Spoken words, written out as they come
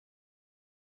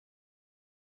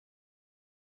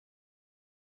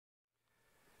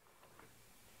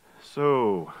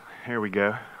So, here we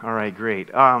go. All right, great.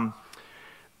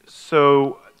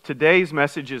 So today's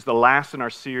message is the last in our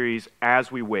series, As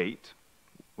We Wait,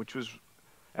 which was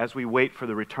as we wait for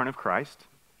the return of Christ,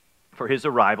 for His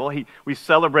arrival. We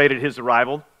celebrated His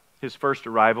arrival, His first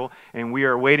arrival, and we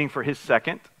are waiting for His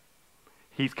second.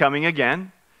 He's coming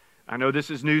again. I know this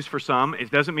is news for some.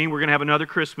 It doesn't mean we're going to have another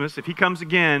Christmas. If He comes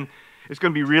again, it's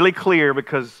going to be really clear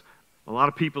because a lot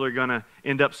of people are going to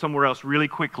end up somewhere else really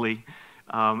quickly.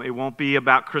 It won't be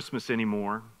about Christmas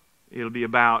anymore. It'll be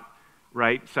about,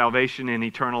 salvation and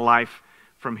eternal life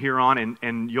from here on,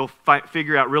 and you'll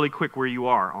figure out really quick where you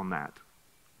are on that.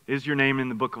 Is your name in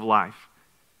the book of life?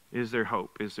 Is there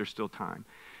hope? Is there still time?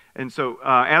 And so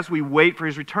as we wait for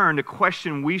His return, the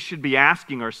question we should be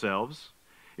asking ourselves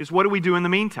is, what do we do in the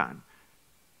meantime?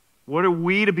 What are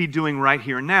we to be doing right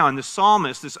here and now? And the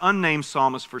psalmist, this unnamed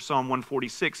psalmist for Psalm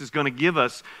 146, is going to give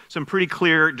us some pretty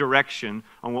clear direction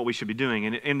on what we should be doing.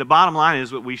 And the bottom line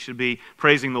is that we should be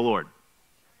praising the Lord.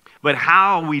 But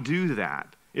how we do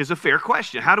that is a fair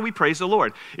question. How do we praise the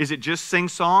Lord? Is it just sing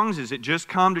songs? Is it just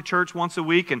come to church once a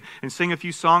week and sing a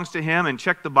few songs to Him and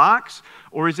check the box?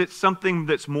 Or is it something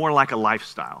that's more like a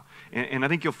lifestyle? And I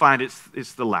think you'll find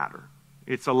it's the latter.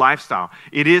 It's a lifestyle.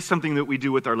 It is something that we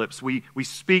do with our lips. We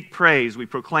speak praise, we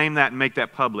proclaim that and make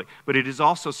that public. But it is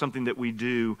also something that we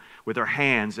do with our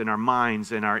hands and our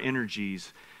minds and our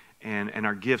energies and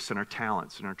our gifts and our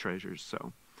talents and our treasures.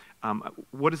 So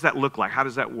what does that look like? How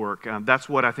does that work? That's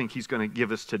what I think he's going to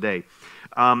give us today.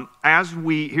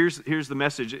 Here's the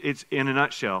message. It's in a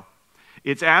nutshell.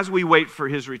 It's as we wait for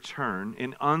His return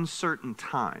in uncertain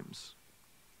times,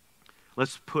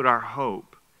 let's put our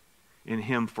hope in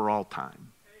Him for all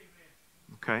time.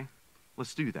 Okay?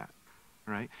 Let's do that.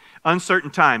 All right? Uncertain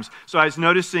times. So I was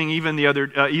noticing even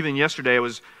yesterday I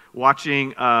was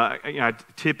watching,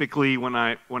 typically when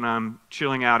I'm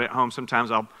chilling out at home, sometimes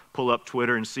I'll pull up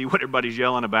Twitter and see what everybody's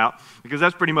yelling about, because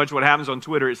that's pretty much what happens on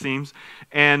Twitter, it seems.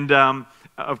 And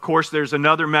of course, there's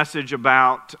another message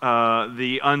about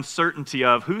the uncertainty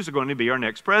of who's going to be our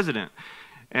next president.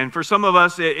 And for some of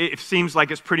us, it seems like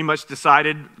it's pretty much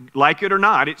decided, like it or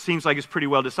not, it seems like it's pretty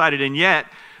well decided. And yet,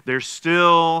 there's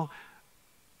still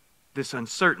this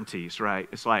uncertainties, right?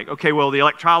 It's like, okay, well, the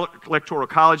Electoral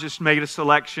College has made a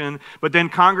selection, but then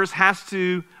Congress has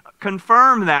to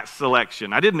confirm that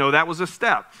selection. I didn't know that was a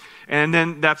step. And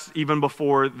then that's even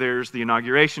before there's the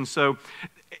inauguration. So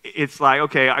it's like,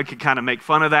 okay, I could kind of make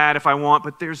fun of that if I want,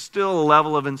 but there's still a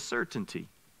level of uncertainty.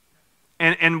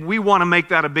 And we want to make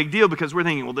that a big deal because we're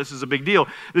thinking, well, this is a big deal.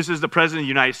 This is the President of the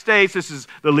United States. This is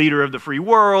the leader of the free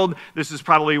world. This is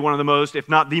probably one of the most, if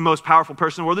not the most powerful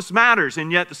person in the world. This matters.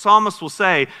 And yet the psalmist will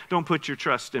say, don't put your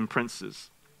trust in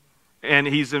princes. And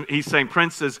he's saying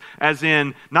princes as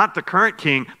in not the current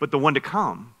king, but the one to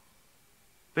come.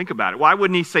 Think about it. Why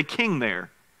wouldn't he say king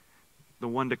there? The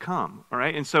one to come. All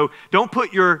right? And so don't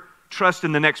put your trust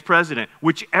in the next president,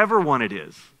 whichever one it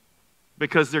is.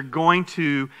 Because they're going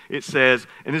to, it says,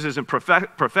 and this isn't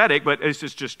prophetic, but it's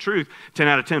just truth, 10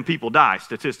 out of 10 people die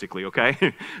statistically,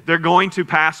 okay? They're going to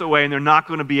pass away and they're not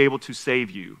going to be able to save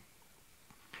you.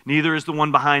 Neither is the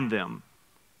one behind them,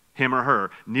 him or her.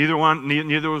 Neither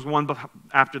was one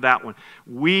after that one.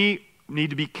 We need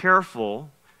to be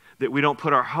careful that we don't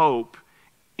put our hope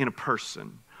in a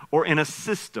person or in a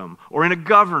system or in a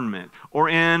government or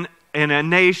in a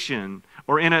nation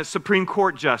or in a Supreme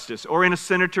Court justice, or in a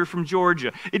senator from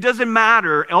Georgia. It doesn't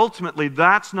matter. Ultimately,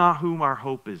 that's not whom our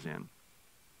hope is in.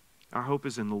 Our hope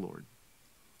is in the Lord.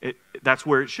 That's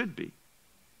where it should be.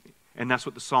 And that's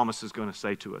what the psalmist is going to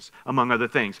say to us, among other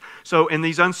things. So in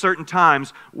these uncertain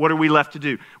times, what are we left to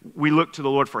do? We look to the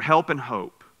Lord for help and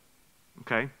hope.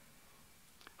 Okay?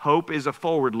 Hope is a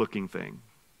forward-looking thing.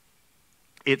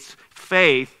 It's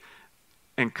faith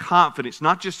and confidence,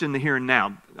 not just in the here and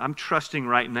now. I'm trusting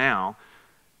right now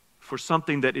for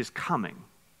something that is coming.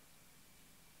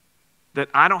 That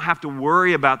I don't have to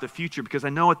worry about the future because I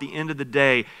know at the end of the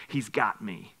day, He's got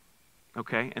me.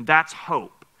 Okay? And that's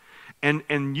hope.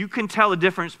 And you can tell the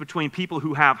difference between people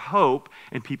who have hope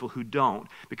and people who don't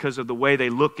because of the way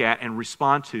they look at and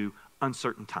respond to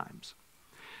uncertain times.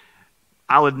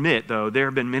 I'll admit, though, there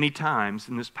have been many times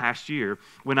in this past year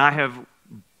when I have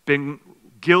been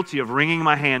guilty of wringing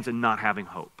my hands and not having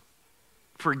hope,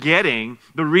 forgetting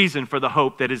the reason for the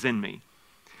hope that is in me.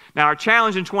 Now, our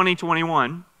challenge in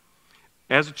 2021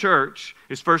 as a church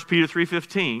is 1 Peter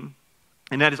 3:15,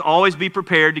 and that is always be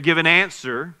prepared to give an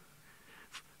answer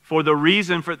for the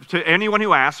reason to anyone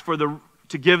who asks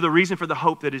to give the reason for the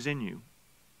hope that is in you.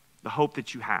 the hope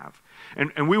that you have.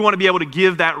 And we want to be able to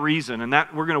give that reason, and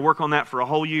that we're going to work on that for a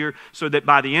whole year so that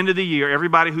by the end of the year,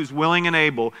 everybody who's willing and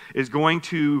able is going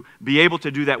to be able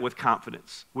to do that with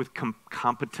confidence, with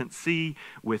competency,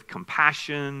 with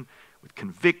compassion, with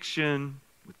conviction,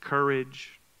 with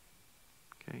courage.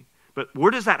 Okay? But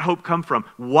where does that hope come from?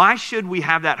 Why should we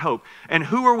have that hope? And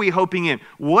who are we hoping in?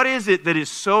 What is it that is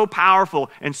so powerful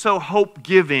and so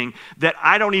hope-giving that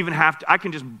I don't even have to, I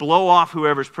can just blow off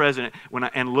whoever's president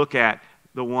and look at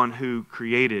the one who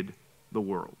created the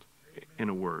world in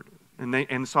a word. And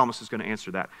the psalmist is going to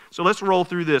answer that. So let's roll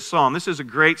through this psalm. This is a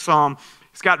great psalm.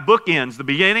 It's got bookends, the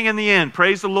beginning and the end.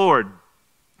 Praise the Lord,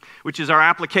 which is our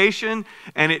application,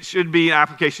 and it should be an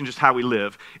application just how we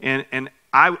live. And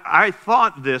I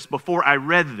thought this before I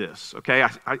read this, okay?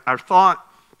 I thought,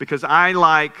 because I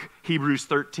like Hebrews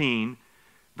 13,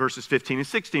 verses 15 and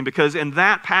 16, because in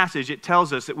that passage it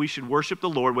tells us that we should worship the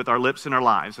Lord with our lips and our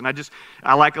lives. And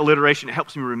I like alliteration. It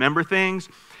helps me remember things.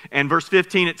 And verse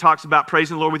 15, it talks about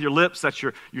praising the Lord with your lips. That's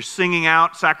you're singing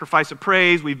out sacrifice of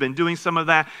praise. We've been doing some of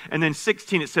that. And then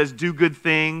 16, it says do good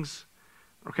things.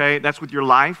 Okay, that's with your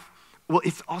life. Well,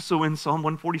 it's also in Psalm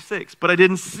 146, but I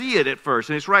didn't see it at first.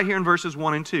 And it's right here in verses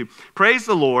 1 and 2. Praise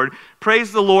the Lord,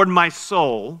 my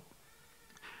soul.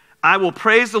 I will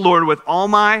praise the Lord with all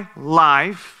my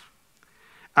life.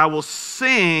 I will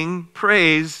sing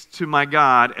praise to my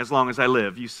God as long as I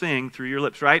live. You sing through your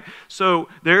lips, right? So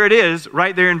there it is,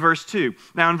 right there in verse 2.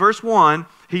 Now in verse 1,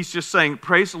 he's just saying,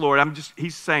 praise the Lord.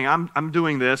 He's saying, I'm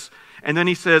doing this. And then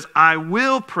he says, I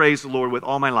will praise the Lord with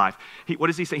all my life. What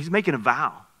does he say? He's making a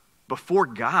vow before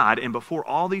God and before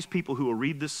all these people who will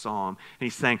read this psalm. And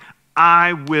he's saying,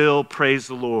 I will praise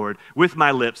the Lord with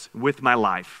my lips, with my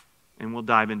life. And we'll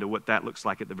dive into what that looks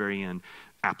like at the very end,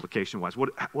 application-wise.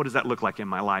 What does that look like in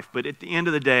my life? But at the end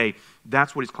of the day,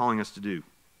 that's what he's calling us to do.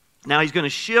 Now he's going to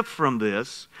shift from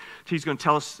this. He's going to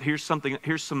tell us, here's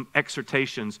some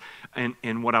exhortations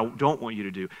and what I don't want you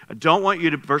to do. I don't want you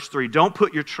to, verse 3, don't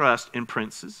put your trust in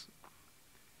princes,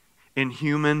 in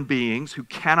human beings who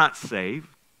cannot save,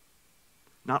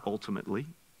 not ultimately.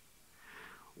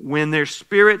 When their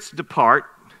spirits depart,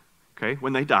 okay,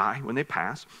 when they die, when they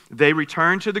pass, they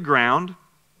return to the ground.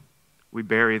 We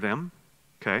bury them,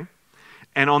 okay?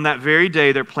 And on that very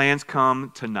day, their plans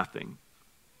come to nothing.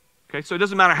 Okay, so it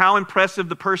doesn't matter how impressive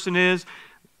the person is,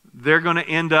 we're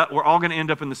all going to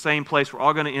end up in the same place. We're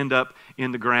all going to end up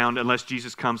in the ground unless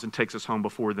Jesus comes and takes us home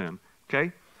before them,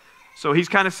 okay? So he's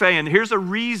kind of saying, here's a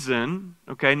reason,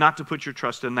 okay, not to put your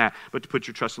trust in that, but to put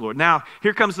your trust in the Lord. Now,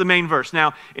 here comes the main verse.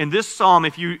 Now, in this psalm,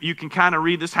 if you can kind of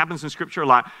read, this happens in Scripture a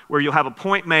lot, where you'll have a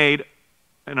point made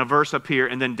and a verse up here,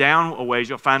 and then down a ways,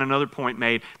 you'll find another point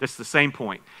made that's the same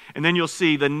point. And then you'll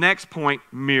see the next point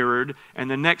mirrored,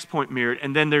 and the next point mirrored,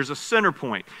 and then there's a center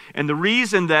point. And the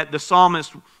reason that the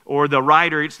psalmist or the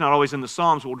writer, it's not always in the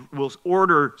Psalms, will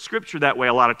order Scripture that way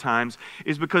a lot of times,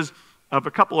 is because of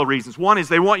a couple of reasons. One is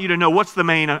they want you to know what's the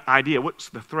main idea, what's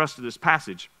the thrust of this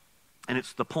passage. And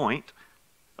it's the point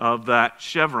of that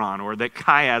chevron, or that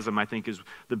chiasm, I think is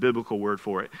the biblical word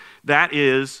for it. That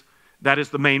is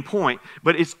the main point.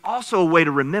 But it's also a way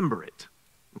to remember it.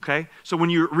 Okay? So when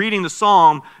you're reading the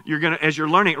psalm, as you're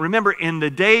learning, remember in the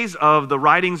days of the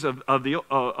writings of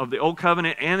the Old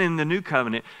Covenant and in the New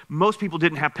Covenant, most people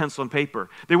didn't have pencil and paper.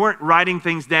 They weren't writing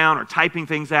things down or typing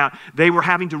things out. They were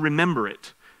having to remember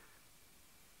it.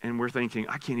 And we're thinking,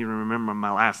 I can't even remember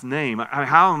my last name.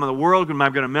 How in the world am I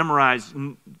going to memorize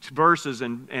verses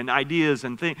and ideas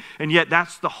and things? And yet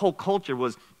that's the whole culture,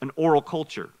 was an oral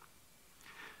culture.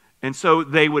 And so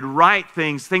they would write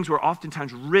things. Things were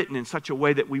oftentimes written in such a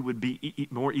way that we would be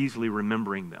more easily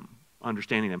remembering them,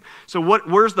 understanding them. So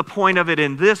where's the point of it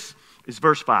in this? Is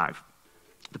verse 5.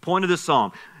 The point of this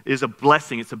psalm is a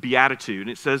blessing. It's a beatitude.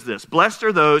 And it says this: blessed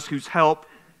are those whose help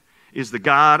is the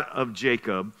God of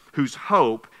Jacob, whose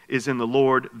hope is in the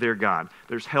Lord their God.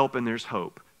 There's help and there's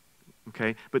hope.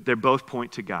 Okay? But they both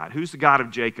point to God. Who's the God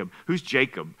of Jacob? Who's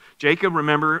Jacob? Jacob,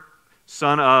 remember,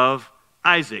 son of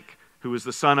Isaac, who was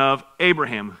the son of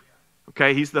Abraham.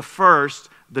 Okay? He's the first,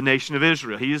 the nation of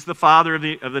Israel. He is the father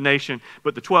of the nation,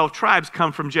 but the 12 tribes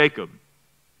come from Jacob.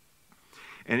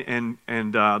 And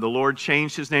the Lord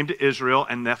changed his name to Israel,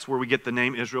 and that's where we get the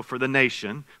name Israel for the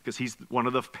nation, because he's one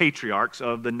of the patriarchs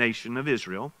of the nation of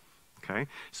Israel. Okay?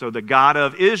 So the God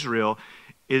of Israel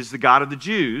is the God of the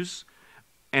Jews,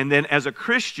 and then as a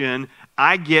Christian,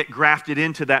 I get grafted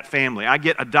into that family. I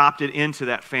get adopted into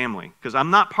that family, because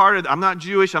I'm not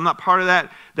Jewish, I'm not part of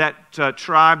that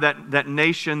tribe, that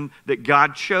nation that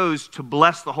God chose to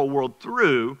bless the whole world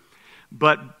through,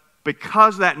 but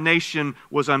because that nation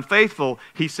was unfaithful,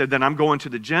 he said, then I'm going to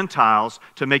the Gentiles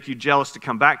to make you jealous to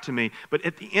come back to me. But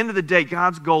at the end of the day,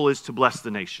 God's goal is to bless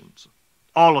the nations.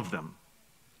 All of them.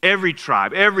 Every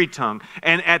tribe, every tongue.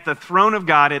 And at the throne of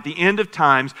God, at the end of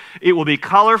times, it will be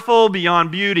colorful beyond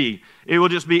beauty. It will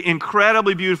just be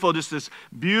incredibly beautiful, just this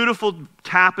beautiful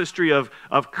tapestry of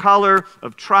color,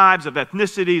 of tribes, of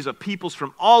ethnicities, of peoples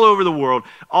from all over the world,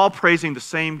 all praising the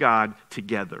same God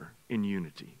together in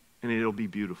unity. And it'll be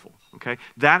beautiful, okay?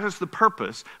 That is the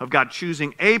purpose of God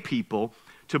choosing a people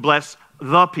to bless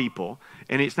the people.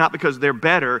 And it's not because they're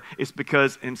better, it's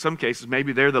because in some cases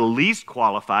maybe they're the least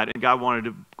qualified and God wanted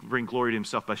to bring glory to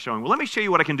himself by showing, well, let me show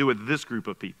you what I can do with this group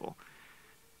of people.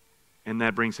 And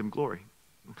that brings him glory,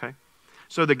 okay?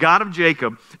 So the God of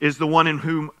Jacob is the one in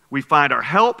whom we find our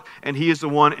help, and he is the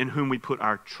one in whom we put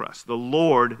our trust, the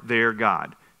Lord their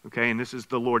God. Okay, and this is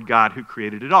the Lord God who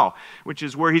created it all, which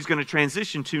is where he's going to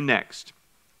transition to next.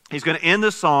 He's going to end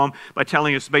the psalm by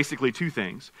telling us basically two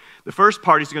things. The first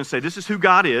part, he's going to say, this is who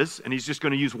God is, and he's just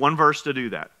going to use one verse to do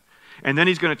that. And then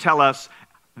he's going to tell us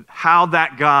how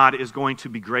that God is going to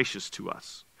be gracious to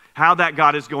us, how that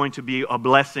God is going to be a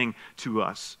blessing to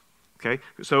us. Okay,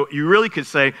 so you really could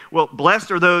say, well,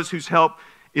 blessed are those whose help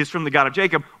is from the God of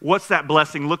Jacob. What's that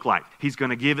blessing look like? He's going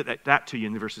to give it that to you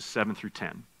in the verses 7 through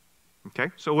 10.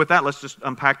 Okay, so with that, let's just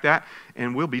unpack that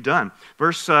and we'll be done.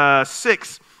 Verse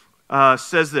 6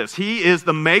 says this, he is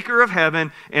the maker of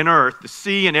heaven and earth, the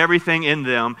sea and everything in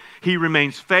them. He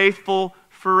remains faithful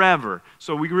forever.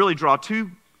 So we really draw two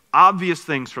obvious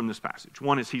things from this passage.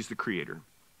 One is he's the creator.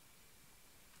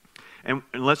 And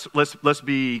let's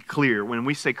be clear. When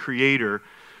we say creator,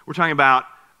 we're talking about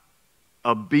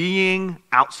a being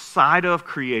outside of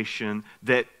creation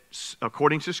that,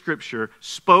 according to Scripture,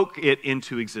 spoke it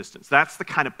into existence. That's the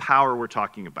kind of power we're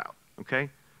talking about, okay?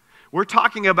 We're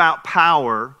talking about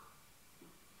power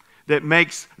that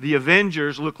makes the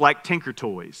Avengers look like Tinker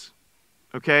Toys,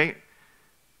 okay?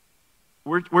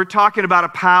 We're talking about a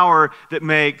power that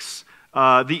makes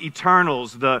the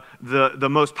Eternals, the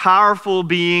most powerful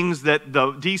beings that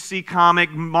the DC comic,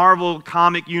 Marvel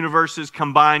comic universes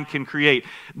combined can create.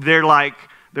 They're like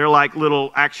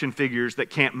little action figures that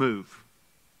can't move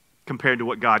compared to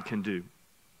what God can do.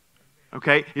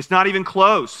 Okay? It's not even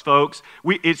close, folks.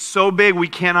 It's so big we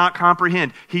cannot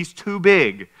comprehend. He's too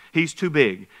big. He's too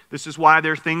big. This is why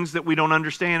there are things that we don't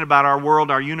understand about our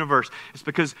world, our universe. It's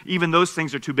because even those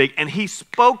things are too big. And he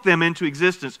spoke them into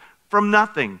existence from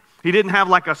nothing. He didn't have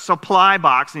like a supply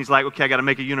box and he's like, okay, I got to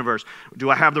make a universe. Do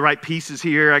I have the right pieces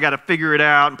here? I got to figure it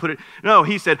out and put it. No,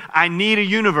 he said, I need a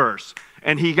universe.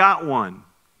 And he got one.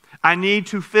 I need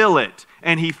to fill it.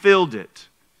 And he filled it.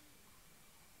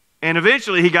 And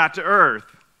eventually he got to earth,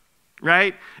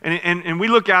 right? And we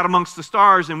look out amongst the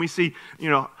stars and we see,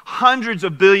 hundreds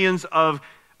of billions of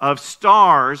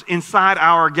stars inside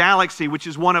our galaxy, which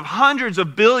is one of hundreds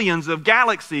of billions of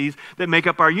galaxies that make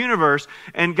up our universe.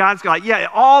 And God's like, yeah,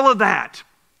 all of that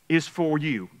is for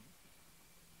you.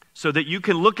 So that you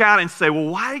can look out and say, well,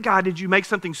 why, God, did you make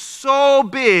something so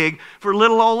big for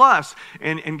little old us?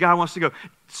 And God wants to go,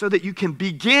 so that you can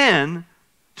begin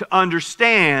to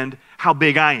understand how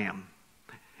big I am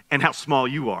and how small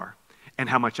you are and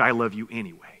how much I love you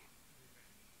anyway.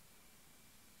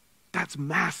 That's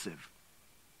massive.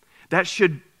 That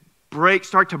should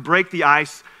start to break the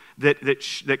ice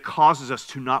that causes us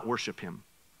to not worship him.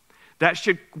 That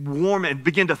should warm and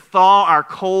begin to thaw our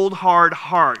cold, hard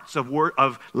hearts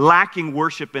of lacking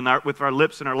worship with our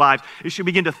lips and our lives. It should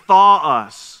begin to thaw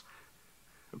us.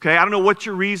 Okay, I don't know what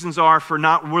your reasons are for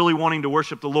not really wanting to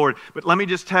worship the Lord, but let me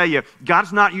just tell you,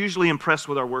 God's not usually impressed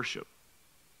with our worship.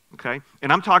 Okay?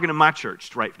 And I'm talking to my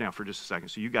church right now for just a second,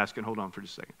 so you guys can hold on for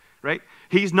just a second. Right?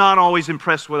 He's not always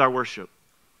impressed with our worship.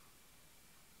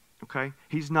 Okay?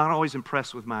 He's not always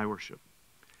impressed with my worship.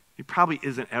 He probably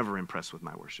isn't ever impressed with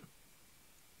my worship.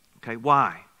 Okay?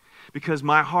 Why? Because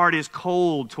my heart is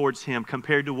cold towards him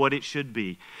compared to what it should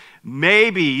be.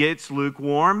 Maybe it's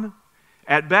lukewarm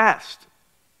at best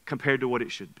compared to what it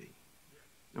should be.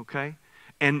 Okay?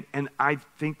 And I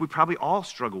think we probably all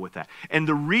struggle with that. And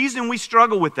the reason we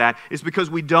struggle with that is because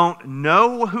we don't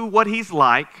know what he's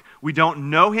like, we don't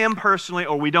know him personally,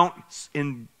 or we don't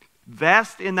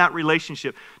invest in that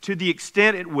relationship to the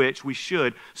extent at which we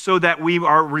should, so that we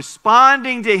are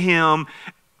responding to him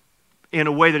in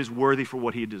a way that is worthy for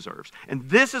what he deserves. And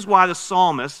this is why the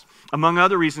psalmist, among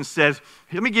other reasons, says,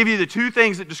 let me give you the two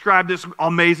things that describe this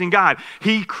amazing God.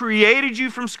 He created you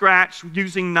from scratch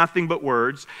using nothing but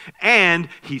words, and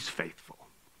he's faithful.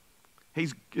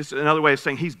 It's another way of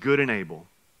saying he's good and able.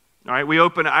 All right,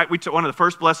 one of the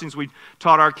first blessings we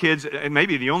taught our kids, and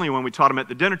maybe the only one we taught them at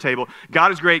the dinner table,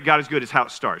 God is great, God is good is how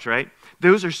it starts, right?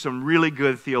 Those are some really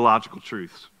good theological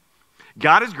truths.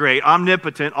 God is great,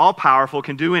 omnipotent, all-powerful,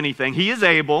 can do anything. He is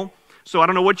able, so I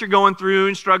don't know what you're going through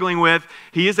and struggling with.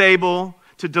 He is able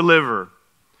to deliver,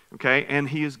 okay? And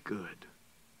He is good.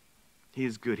 He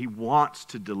is good. He wants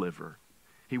to deliver.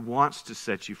 He wants to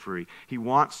set you free. He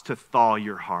wants to thaw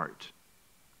your heart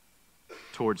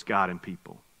towards God and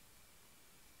people.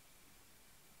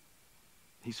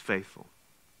 He's faithful.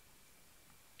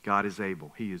 God is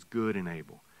able. He is good and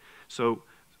able. So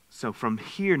from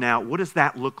here now, what does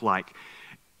that look like?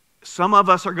 Some of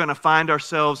us are going to find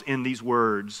ourselves in these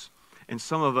words, and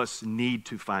some of us need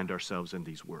to find ourselves in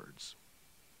these words.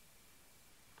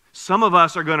 Some of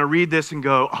us are going to read this and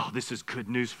go, oh, this is good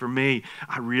news for me.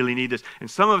 I really need this. And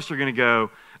some of us are going to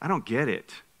go, I don't get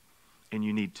it. And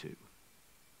you need to.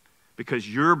 Because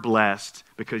you're blessed,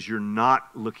 because you're not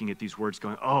looking at these words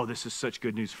going, oh, this is such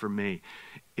good news for me.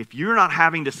 If you're not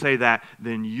having to say that,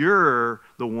 then you're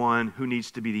the one who needs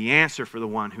to be the answer for the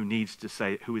one who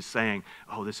is saying,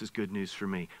 oh, this is good news for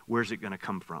me. Where's it going to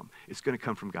come from? It's going to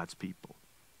come from God's people.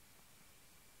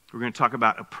 We're going to talk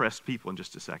about oppressed people in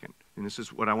just a second. And this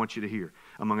is what I want you to hear,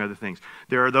 among other things.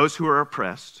 There are those who are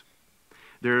oppressed.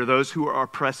 There are those who are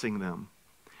oppressing them.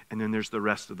 And then there's the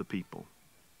rest of the people.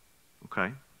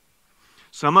 Okay?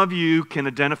 Some of you can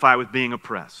identify with being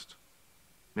oppressed.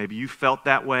 Maybe you felt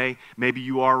that way. Maybe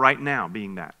you are right now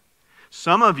being that.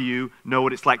 Some of you know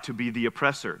what it's like to be the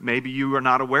oppressor. Maybe you are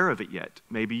not aware of it yet.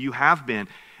 Maybe you have been.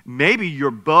 Maybe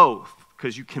you're both,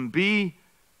 because you can be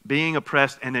being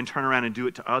oppressed and then turn around and do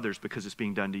it to others because it's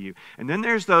being done to you. And then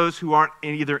there's those who aren't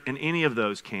either in any of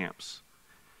those camps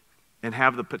and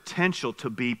have the potential to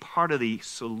be part of the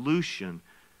solution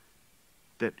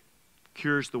that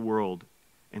cures the world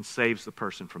and saves the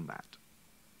person from that.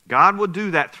 God will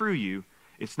do that through you.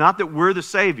 It's not that we're the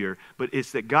Savior, but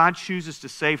it's that God chooses to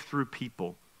save through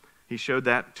people. He showed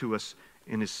that to us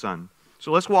in His Son.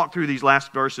 So let's walk through these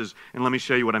last verses and let me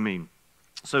show you what I mean.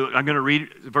 So I'm going to read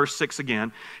verse 6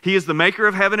 again. He is the maker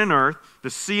of heaven and earth,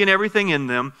 the sea and everything in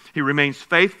them. He remains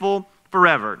faithful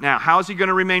forever. Now, how is He going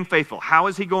to remain faithful? How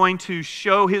is He going to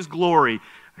show His glory?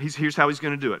 Here's how He's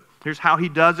going to do it. Here's how He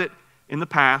does it in the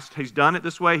past. He's done it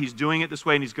this way, He's doing it this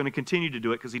way, and He's going to continue to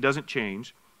do it because He doesn't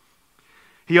change.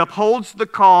 He upholds the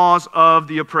cause of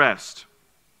the oppressed.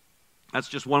 That's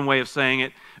just one way of saying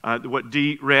it. What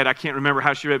Dee read, I can't remember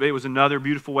how she read it, but it was another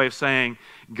beautiful way of saying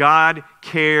God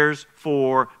cares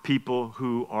for people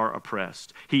who are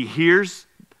oppressed. He hears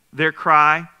their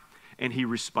cry, and He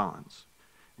responds.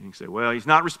 And you can say, well, He's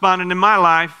not responding in my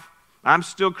life. I'm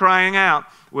still crying out.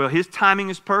 Well, His timing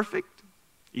is perfect.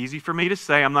 Easy for me to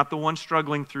say. I'm not the one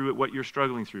struggling through it, what you're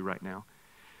struggling through right now.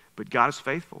 But God is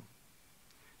faithful.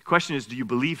 The question is, do you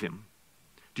believe Him?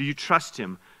 Do you trust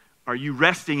Him? Are you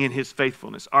resting in His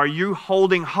faithfulness? Are you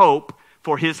holding hope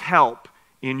for His help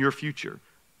in your future,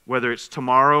 whether it's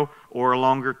tomorrow or a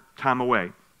longer time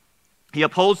away? He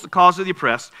upholds the cause of the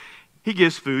oppressed. He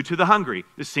gives food to the hungry.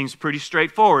 This seems pretty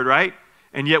straightforward, right?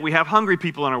 And yet we have hungry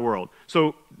people in our world.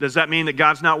 So does that mean that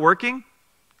God's not working?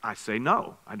 I say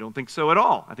no. I don't think so at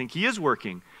all. I think He is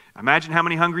working. Imagine how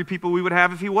many hungry people we would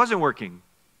have if He wasn't working.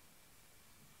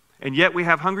 And yet we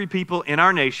have hungry people in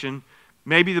our nation,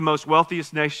 maybe the most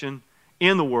wealthiest nation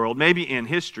in the world, maybe in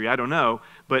history, I don't know,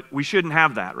 but we shouldn't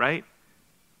have that, right?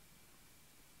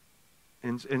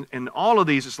 And all of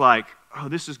these is like, oh,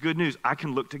 this is good news. I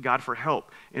can look to God for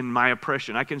help in my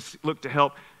oppression. I can look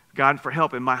to God for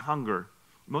help in my hunger.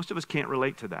 Most of us can't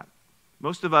relate to that.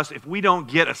 Most of us, if we don't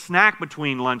get a snack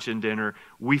between lunch and dinner,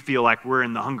 we feel like we're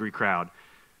in the hungry crowd.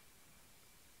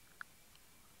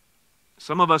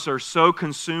 Some of us are so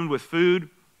consumed with food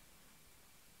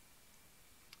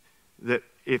that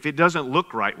if it doesn't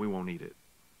look right, we won't eat it.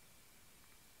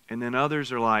 And then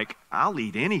others are like, I'll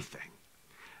eat anything.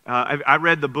 I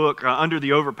read the book Under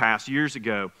the Overpass years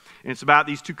ago, and it's about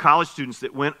these two college students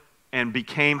that went and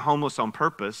became homeless on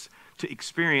purpose to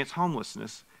experience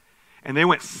homelessness. And they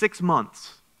went 6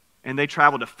 months, and they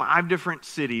traveled to 5 different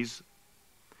cities,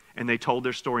 and they told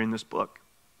their story in this book.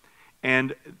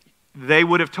 And they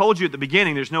would have told you at the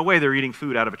beginning, there's no way they're eating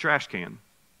food out of a trash can.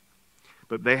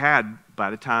 But they had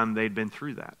by the time they'd been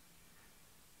through that.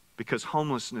 Because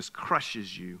homelessness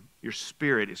crushes you. Your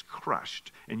spirit is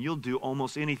crushed, and you'll do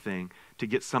almost anything to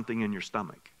get something in your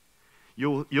stomach.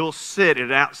 You'll sit at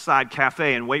an outside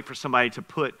cafe and wait for somebody to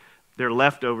put their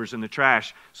leftovers in the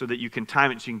trash so that you can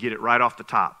time it so you can get it right off the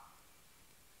top.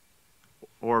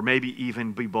 Or maybe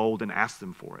even be bold and ask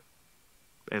them for it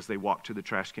as they walk to the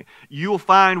trash can. You'll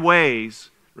find ways,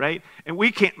 right? And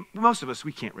most of us,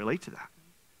 we can't relate to that.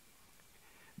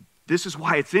 This is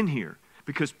why it's in here,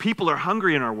 because people are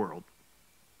hungry in our world.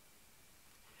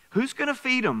 Who's going to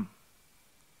feed them?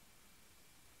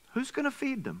 Who's going to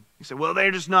feed them? You say, well,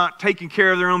 they're just not taking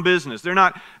care of their own business. They're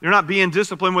not being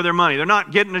disciplined with their money. They're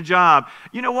not getting a job.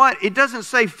 You know what? It doesn't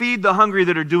say feed the hungry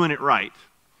that are doing it right.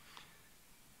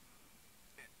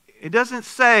 It doesn't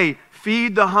say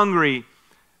feed the hungry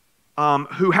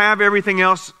who have everything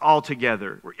else all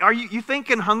together. Are you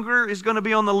thinking hunger is going to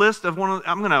be on the list of one of?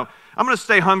 I'm going to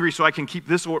stay hungry so I can keep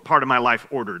this part of my life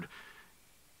ordered.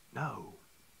 No.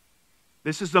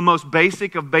 This is the most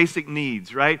basic of basic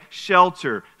needs, right?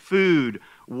 Shelter, food,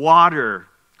 water,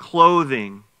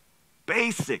 clothing.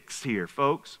 Basics here,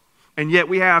 folks. And yet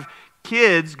we have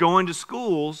kids going to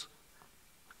schools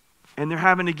and they're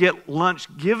having to get lunch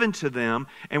given to them,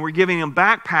 and we're giving them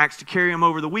backpacks to carry them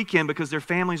over the weekend because their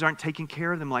families aren't taking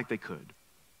care of them like they could.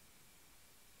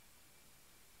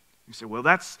 You say, well,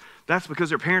 that's because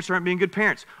their parents aren't being good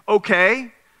parents.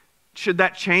 Okay, should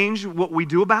that change what we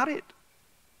do about it?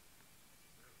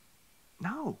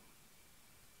 No.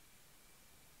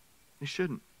 It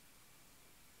shouldn't.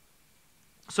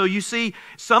 So you see,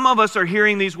 some of us are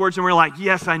hearing these words and we're like,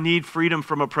 yes, I need freedom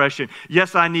from oppression.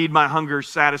 Yes, I need my hunger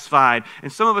satisfied.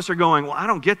 And some of us are going, well, I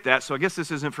don't get that, so I guess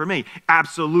this isn't for me.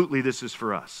 Absolutely, this is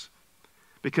for us.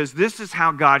 Because this is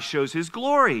how God shows His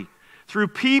glory. Through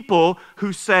people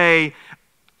who say,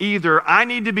 either I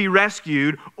need to be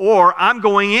rescued or I'm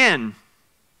going in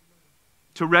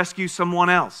to rescue someone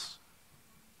else.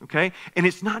 Okay? And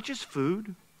it's not just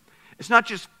food. It's not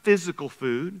just physical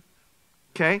food.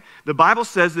 Okay? The Bible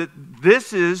says that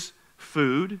this is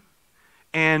food,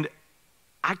 and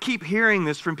I keep hearing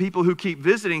this from people who keep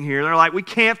visiting here. They're like, we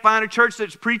can't find a church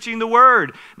that's preaching the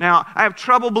Word. Now, I have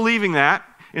trouble believing that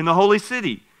in the Holy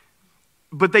City,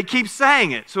 but they keep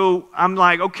saying it. So I'm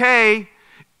like, okay,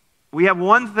 we have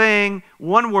one thing,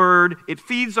 one word. It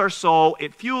feeds our soul.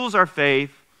 It fuels our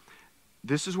faith.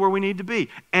 This is where we need to be.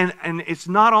 And it's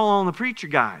not all on the preacher,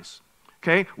 guys.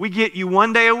 Okay? We get you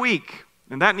one day a week.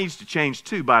 And that needs to change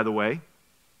too, by the way.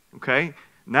 Okay?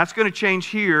 And that's going to change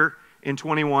here in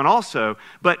 21 also.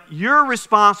 But you're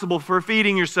responsible for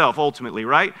feeding yourself ultimately,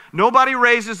 right? Nobody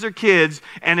raises their kids,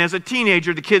 and as a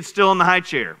teenager, the kid's still in the high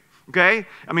chair. Okay?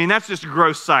 I mean, that's just a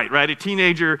gross sight, right? A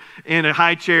teenager in a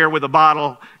high chair with a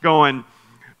bottle going,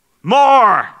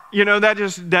 more! You know,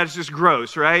 that's just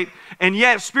gross, right? And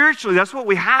yet, spiritually, that's what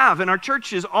we have in our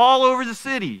churches all over the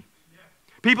city.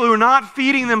 People who are not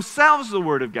feeding themselves the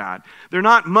Word of God. They're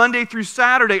not Monday through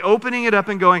Saturday opening it up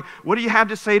and going, what do you have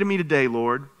to say to me today,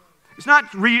 Lord? It's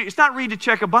not read to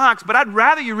check a box, but I'd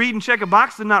rather you read and check a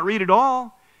box than not read at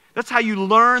all. That's how you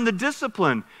learn the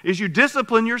discipline, is you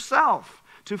discipline yourself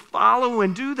to follow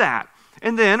and do that.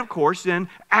 And then, of course,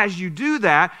 as you do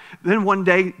that, then one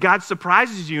day God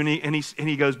surprises you and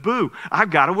he goes, boo,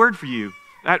 I've got a word for you.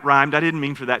 That rhymed. I didn't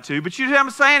mean for that too. But you know what I'm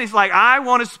saying? He's like, I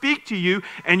want to speak to you,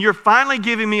 and you're finally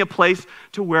giving me a place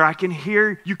to where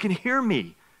you can hear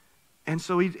me. And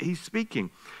so he's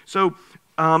speaking. So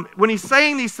when he's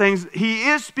saying these things, he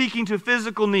is speaking to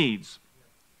physical needs.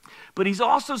 But he's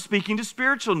also speaking to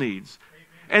spiritual needs.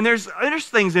 And there's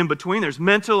things in between. There's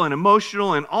mental and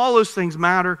emotional, and all those things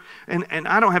matter. And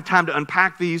I don't have time to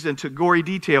unpack these into gory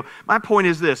detail. My point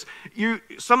is this.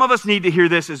 Some of us need to hear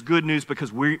this as good news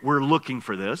because we're looking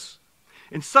for this.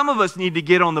 And some of us need to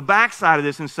get on the backside of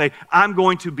this and say, I'm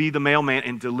going to be the mailman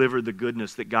and deliver the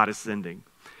goodness that God is sending.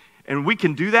 And we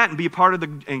can do that and be a part of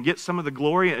and get some of the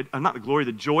glory, not the glory,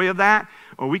 the joy of that.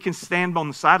 Or we can stand on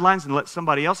the sidelines and let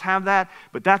somebody else have that.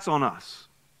 But that's on us.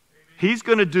 He's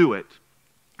going to do it.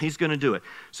 He's going to do it.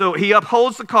 So he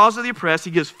upholds the cause of the oppressed.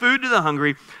 He gives food to the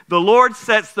hungry. The Lord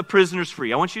sets the prisoners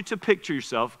free. I want you to picture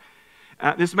yourself.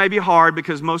 This may be hard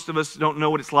because most of us don't know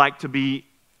what it's like to be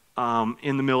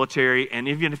in the military. And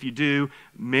even if you do,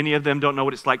 many of them don't know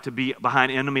what it's like to be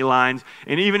behind enemy lines.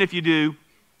 And even if you do,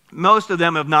 most of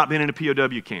them have not been in a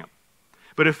POW camp.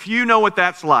 But if you know what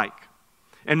that's like,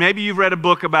 and maybe you've read a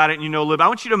book about it and you know a little bit. I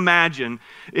want you to imagine,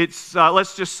 it's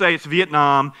let's just say it's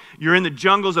Vietnam. You're in the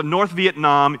jungles of North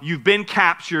Vietnam. You've been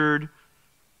captured.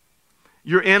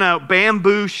 You're in a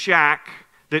bamboo shack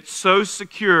that's so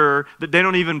secure that they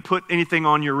don't even put anything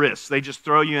on your wrists. They just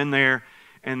throw you in there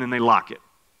and then they lock it.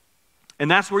 And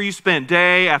that's where you spend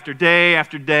day after day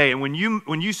after day. And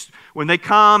when they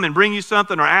come and bring you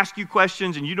something or ask you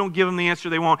questions and you don't give them the answer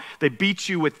they want, they beat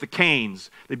you with the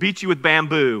canes. They beat you with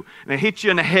bamboo. And they hit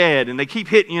you in the head, and they keep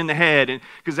hitting you in the head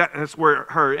because that's where it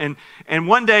hurt. And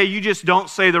one day you just don't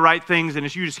say the right things,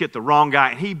 and you just hit the wrong guy,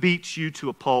 and he beats you to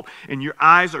a pulp, and your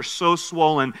eyes are so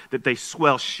swollen that they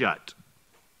swell shut.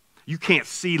 You can't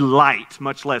see light,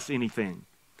 much less anything.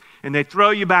 And they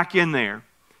throw you back in there.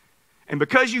 And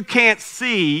because you can't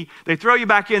see, they throw you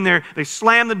back in there, they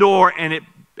slam the door, and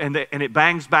it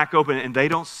bangs back open, and they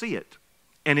don't see it.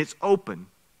 And it's open,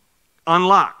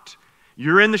 unlocked.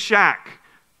 You're in the shack.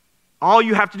 All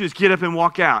you have to do is get up and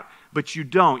walk out. But you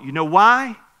don't. You know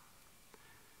why?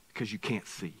 Because you can't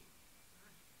see.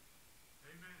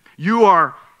 Amen. You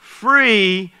are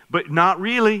free, but not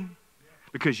really.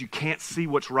 Because you can't see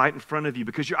what's right in front of you,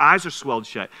 because your eyes are swelled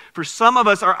shut. For some of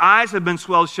us, our eyes have been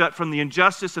swelled shut from the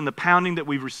injustice and the pounding that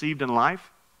we've received in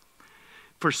life.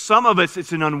 For some of us,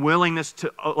 it's an unwillingness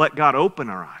to let God open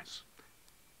our eyes.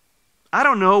 I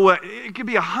don't know, it could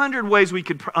be 100 ways we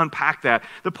could unpack that.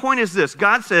 The point is this: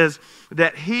 God says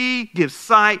that He gives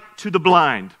sight to the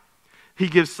blind. He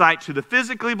gives sight to the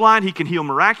physically blind. He can heal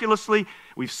miraculously.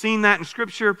 We've seen that in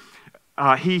Scripture.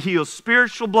 He heals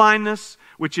spiritual blindness,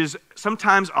 which is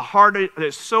sometimes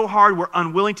it's so hard we're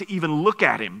unwilling to even look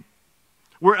at Him.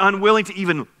 We're unwilling to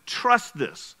even trust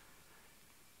this.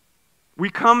 We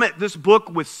come at this book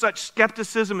with such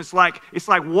skepticism. It's like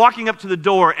walking up to the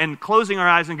door and closing our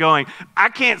eyes and going, I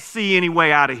can't see any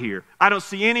way out of here. I don't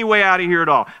see any way out of here at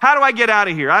all. How do I get out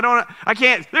of here? I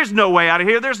can't, there's no way out of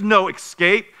here. There's no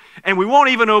escape. And we won't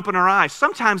even open our eyes.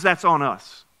 Sometimes that's on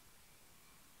us.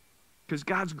 Because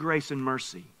God's grace and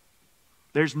mercy,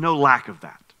 there's no lack of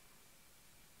that.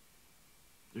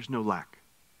 There's no lack.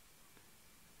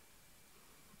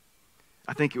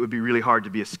 I think it would be really hard to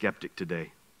be a skeptic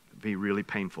today. It'd be really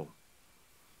painful.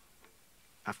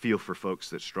 I feel for folks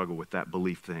that struggle with that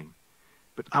belief thing.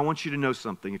 But I want you to know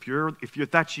something.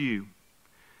 If that's you,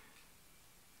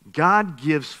 God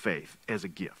gives faith as a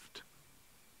gift.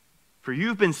 For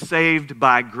you've been saved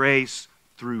by grace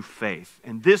through faith.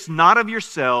 And this not of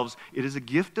yourselves, it is a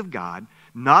gift of God,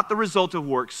 not the result of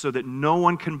works, so that no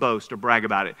one can boast or brag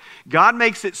about it. God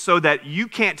makes it so that you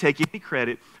can't take any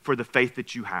credit for the faith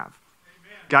that you have.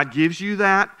 Amen. God gives you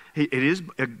that. It is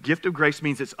a gift of grace,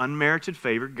 means it's unmerited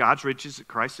favor, God's riches at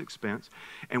Christ's expense,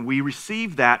 and we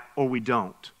receive that or we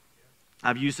don't.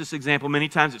 I've used this example many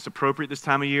times. It's appropriate this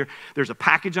time of year. There's a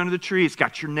package under the tree. It's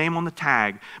got your name on the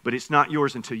tag, but it's not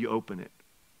yours until you open it.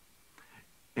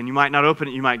 And you might not open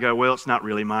it. You might go, well, it's not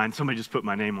really mine. Somebody just put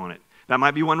my name on it. That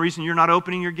might be one reason you're not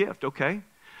opening your gift, okay?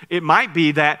 It might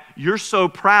be that you're so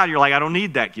proud, you're like, I don't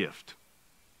need that gift.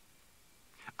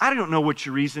 I don't know what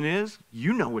your reason is.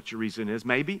 You know what your reason is,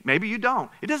 maybe. Maybe you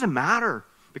don't. It doesn't matter.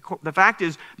 The fact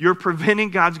is, you're preventing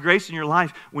God's grace in your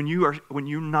life when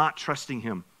you're not trusting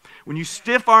Him. When you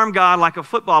stiff-arm God like a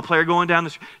football player going down the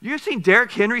street. You've seen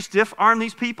Derrick Henry stiff-arm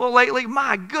these people lately?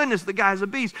 My goodness, the guy's a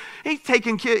beast. He's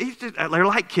taking kids, they're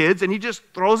like kids, and he just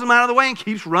throws them out of the way and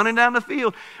keeps running down the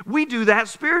field. We do that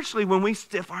spiritually when we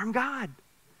stiff-arm God.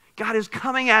 God is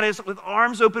coming at us with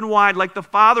arms open wide like the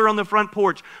father on the front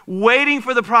porch, waiting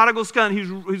for the prodigal son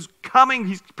who's coming.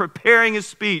 He's preparing his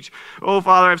speech. Oh,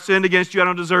 Father, I've sinned against you. I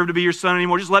don't deserve to be your son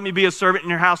anymore. Just let me be a servant in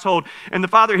your household. And the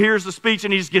father hears the speech,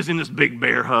 and he just gives him this big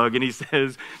bear hug, and he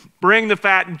says, bring the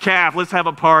fattened calf. Let's have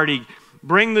a party.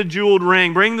 Bring the jeweled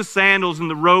ring. Bring the sandals and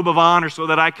the robe of honor so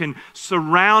that I can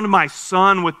surround my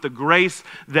son with the grace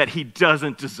that he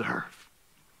doesn't deserve.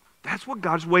 That's what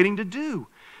God's waiting to do.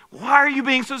 Why are you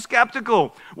being so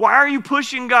skeptical? Why are you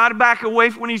pushing God back away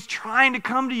when He's trying to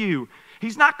come to you?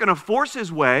 He's not going to force His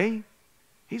way.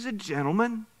 He's a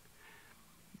gentleman.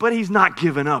 But He's not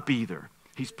given up either.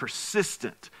 He's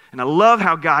persistent. And I love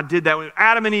how God did that. When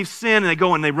Adam and Eve sin and they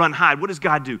go and they run hide, what does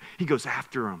God do? He goes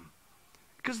after them.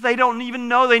 Because they don't even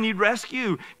know they need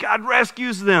rescue. God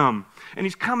rescues them. And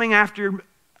He's coming after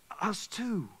us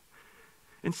too.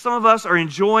 And some of us are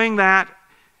enjoying that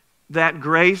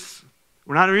grace.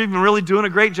 We're not even really doing a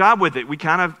great job with it. We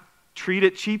kind of treat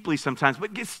it cheaply sometimes, but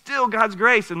it's still God's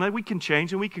grace, and then we can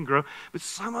change and we can grow. But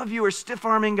some of you are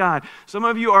stiff-arming God. Some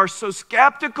of you are so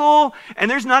skeptical, and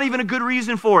there's not even a good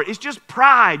reason for it. It's just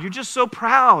pride. You're just so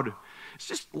proud. It's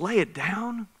just lay it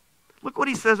down. Look what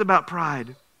He says about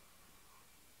pride.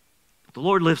 The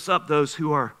Lord lifts up those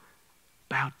who are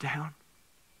bowed down.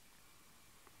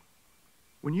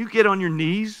 When you get on your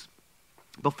knees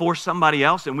before somebody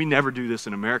else, and we never do this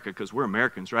in America because we're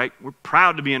Americans, right? We're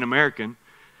proud to be an American.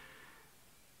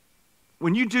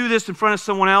 When you do this in front of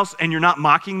someone else and you're not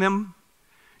mocking them,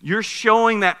 you're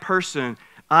showing that person,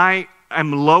 I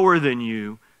am lower than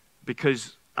you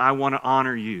because I want to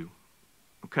honor you,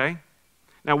 okay?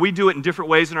 Now, we do it in different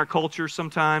ways in our culture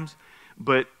sometimes,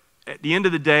 but at the end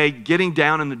of the day, getting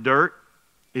down in the dirt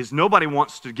is nobody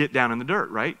wants to get down in the dirt,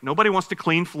 right? Nobody wants to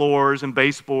clean floors and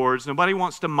baseboards. Nobody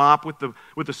wants to mop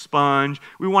with a sponge.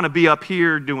 We want to be up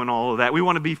here doing all of that. We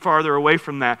want to be farther away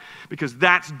from that because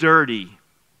that's dirty.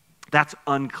 That's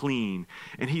unclean.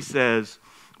 And He says,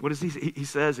 What does he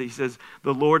says? He says,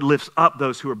 the Lord lifts up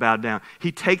those who are bowed down.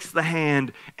 He takes the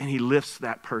hand and he lifts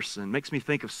that person. Makes me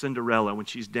think of Cinderella when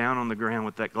she's down on the ground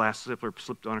with that glass slipper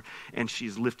slipped on her and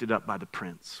she's lifted up by the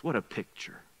prince. What a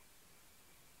picture.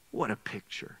 What a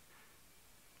picture.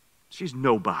 She's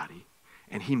nobody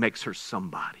and he makes her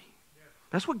somebody.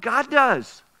 That's what God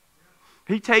does.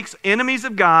 He takes enemies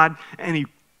of God and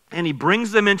he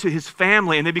brings them into his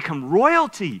family and they become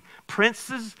royalty,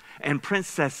 princes and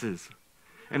princesses.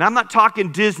 And I'm not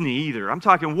talking Disney either. I'm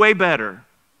talking way better,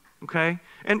 okay?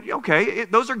 And, okay,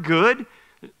 those are good,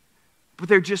 but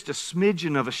they're just a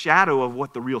smidgen of a shadow of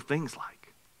what the real thing's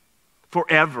like.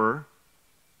 Forever.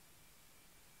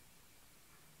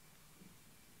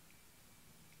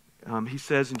 He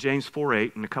says in James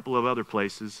 4:8 and a couple of other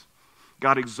places,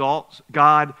 God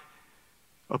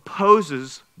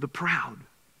opposes the proud,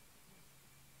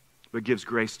 but gives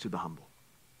grace to the humble.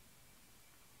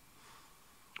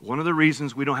 One of the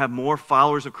reasons we don't have more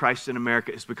followers of Christ in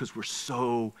America is because we're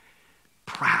so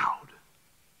proud.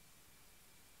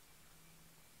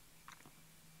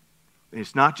 And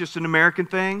it's not just an American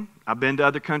thing. I've been to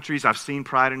other countries. I've seen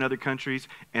pride in other countries.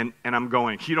 And I'm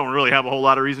going, you don't really have a whole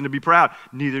lot of reason to be proud.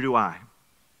 Neither do I.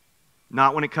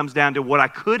 Not when it comes down to what I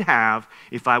could have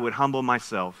if I would humble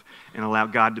myself and allow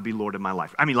God to be Lord of my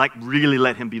life. I mean, like really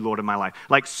let him be Lord of my life.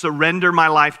 Like surrender my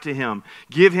life to him.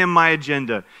 Give him my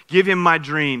agenda. Give him my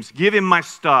dreams. Give him my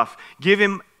stuff. Give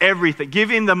him everything. Give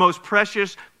him the most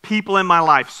precious people in my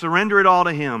life. Surrender it all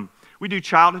to him. We do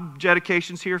childhood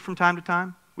dedications here from time to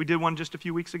time. We did one just a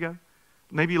few weeks ago.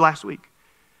 Maybe last week.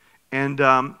 And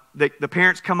the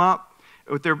parents come up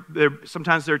with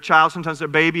sometimes their child, sometimes their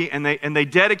baby, and they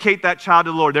dedicate that child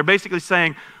to the Lord. They're basically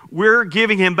saying, we're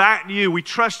giving him back to you. We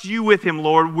trust you with him,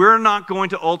 Lord. We're not going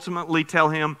to ultimately tell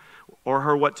him or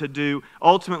her what to do.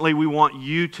 Ultimately, we want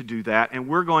you to do that, and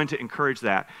we're going to encourage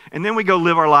that. And then we go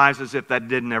live our lives as if that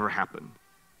didn't ever happen.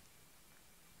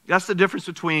 That's the difference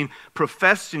between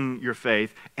professing your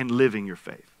faith and living your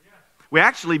faith. We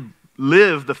actually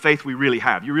live the faith we really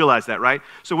have. You realize that, right?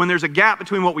 So when there's a gap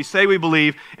between what we say we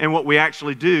believe and what we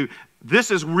actually do,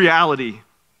 this is reality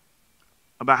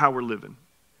about how we're living.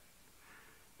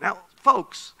 Now,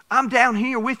 folks, I'm down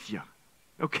here with you,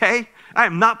 okay? I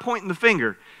am not pointing the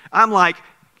finger. I'm like,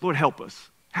 Lord, help us.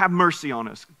 Have mercy on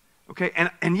us, okay?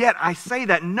 And yet I say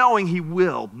that knowing he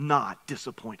will not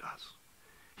disappoint us.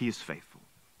 He is faithful.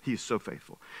 He is so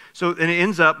faithful. So, and it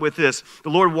ends up with this.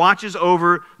 The Lord watches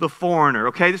over the foreigner.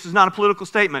 Okay, this is not a political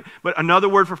statement, but another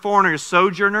word for foreigner is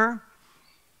sojourner,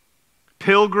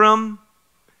 pilgrim,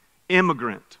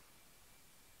 immigrant.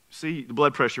 See, the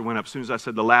blood pressure went up as soon as I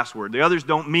said the last word. The others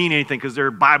don't mean anything because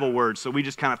they're Bible words, so we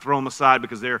just kind of throw them aside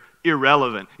because they're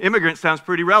irrelevant. Immigrant sounds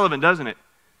pretty relevant, doesn't it?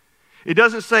 It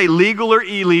doesn't say legal or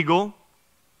illegal.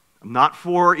 I'm not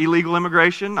for illegal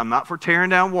immigration. I'm not for tearing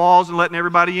down walls and letting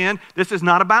everybody in. This is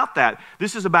not about that.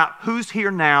 This is about who's here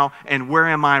now and where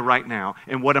am I right now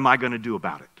and what am I going to do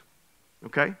about it.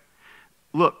 Okay?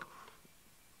 Look,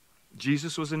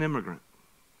 Jesus was an immigrant.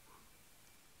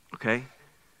 Okay?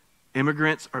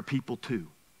 Immigrants are people too,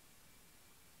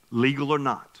 legal or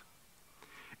not.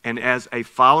 And as a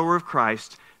follower of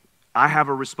Christ, I have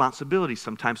a responsibility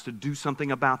sometimes to do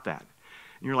something about that.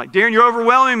 And you're like, Darren, you're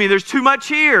overwhelming me. There's too much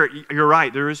here. You're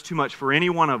right. There is too much for any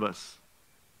one of us.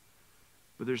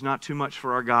 But there's not too much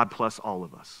for our God plus all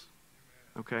of us.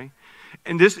 Okay?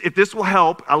 And if this will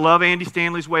help, I love Andy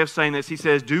Stanley's way of saying this. He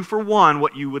says, do for one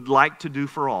what you would like to do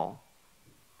for all.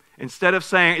 Instead of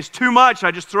saying, it's too much,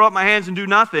 I just throw up my hands and do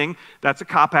nothing. That's a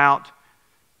cop-out.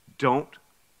 Don't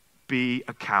be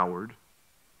a coward.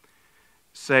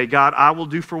 Say, God, I will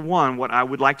do for one what I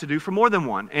would like to do for more than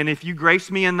one. And if you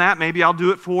grace me in that, maybe I'll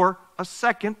do it for a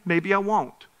second. Maybe I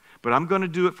won't. But I'm going to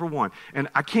do it for one. And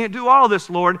I can't do all of this,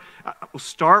 Lord.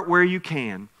 Start where you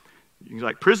can. You're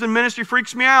like, prison ministry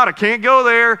freaks me out. I can't go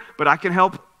there, but I can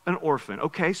help an orphan.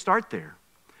 Okay, start there.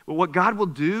 But what God will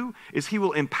do is he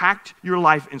will impact your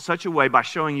life in such a way by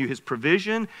showing you his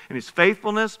provision and his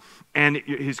faithfulness and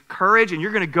his courage, and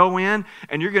you're going to go in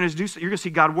and you're going to see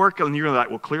God work, and you're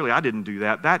like, well, clearly I didn't do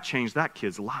that. That changed that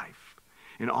kid's life.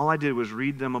 And all I did was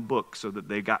read them a book so that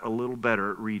they got a little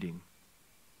better at reading.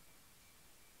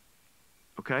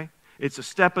 Okay? It's a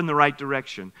step in the right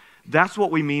direction. That's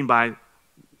what we mean by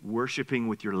worshiping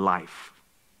with your life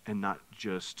and not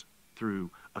just through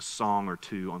a song or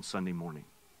two on Sunday morning.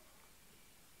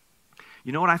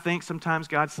 You know what I think sometimes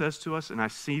God says to us? And I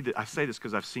say this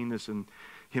because I've seen this in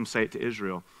him say it to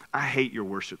Israel. I hate your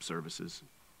worship services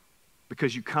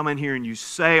because you come in here and you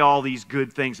say all these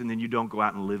good things and then you don't go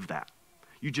out and live that.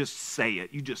 You just say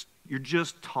it. You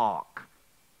just talk.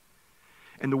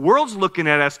 And the world's looking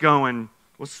at us going,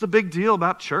 What's the big deal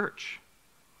about church?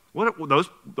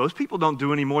 Those people don't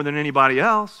do any more than anybody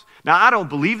else. Now, I don't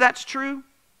believe that's true.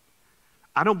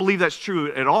 I don't believe that's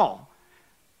true at all.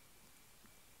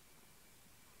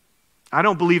 I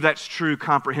don't believe that's true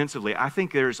comprehensively. I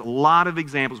think there's a lot of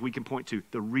examples we can point to.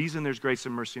 The reason there's grace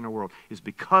and mercy in our world is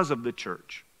because of the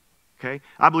church. Okay?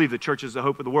 I believe the church is the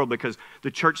hope of the world because the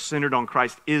church centered on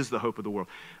Christ is the hope of the world.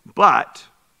 But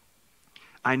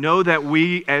I know that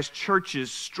we as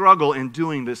churches struggle in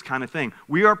doing this kind of thing.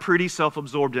 We are pretty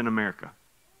self-absorbed in America.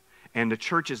 And the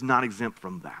church is not exempt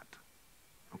from that.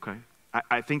 Okay?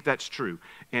 I think that's true.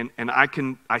 And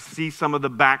I see some of the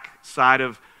backside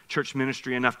of church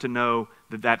ministry enough to know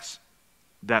that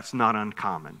that's not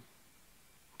uncommon.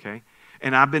 Okay?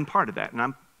 And I've been part of that.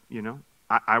 And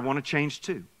I want to change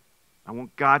too. I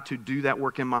want God to do that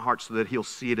work in my heart so that he'll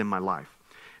see it in my life.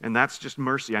 And that's just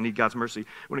mercy. I need God's mercy.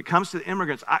 When it comes to the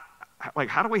immigrants,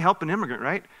 how do we help an immigrant,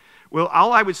 right? Well,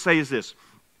 all I would say is this.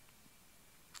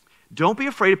 Don't be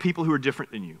afraid of people who are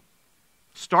different than you.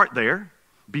 Start there.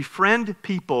 Befriend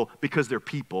people because they're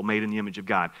people made in the image of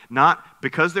God. Not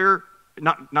because they're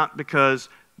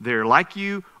like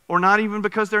you, or not even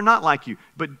because they're not like you.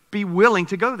 But be willing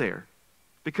to go there.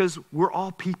 Because we're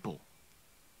all people.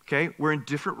 Okay? We're in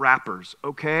different wrappers.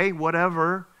 Okay?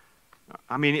 Whatever.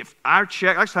 I mean,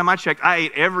 last time I checked, I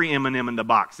ate every M&M in the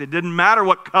box. It didn't matter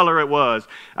what color it was.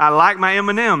 I like my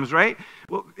M&Ms, right?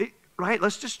 Well, right?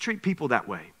 Let's just treat people that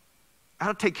way.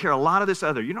 That'll take care of a lot of this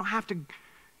other. You don't have to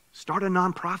start a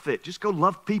nonprofit. Just go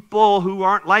love people who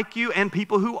aren't like you and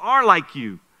people who are like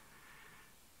you.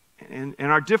 And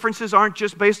our differences aren't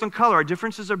just based on color. Our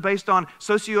differences are based on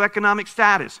socioeconomic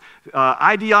status,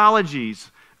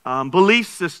 ideologies, belief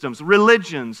systems,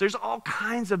 religions. There's all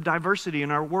kinds of diversity in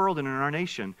our world and in our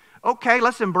nation. Okay,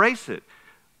 let's embrace it.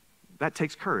 That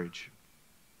takes courage.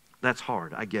 That's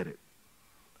hard. I get it.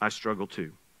 I struggle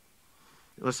too.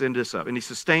 Let's end this up. And he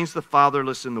sustains the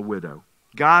fatherless and the widow.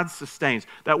 God sustains.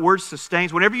 That word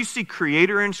sustains. Whenever you see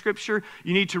creator in Scripture,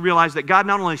 you need to realize that God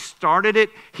not only started it,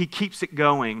 he keeps it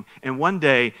going. And one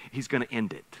day, he's going to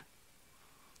end it.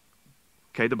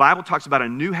 Okay, the Bible talks about a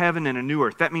new heaven and a new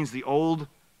earth. That means the old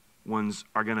ones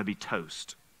are going to be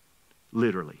toast.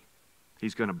 Literally.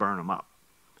 He's going to burn them up.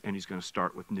 And he's going to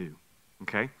start with new.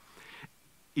 Okay?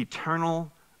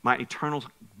 My eternal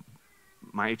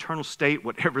state,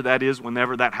 whatever that is,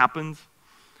 whenever that happens,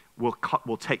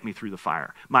 will take me through the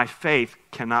fire. My faith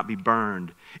cannot be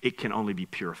burned. It can only be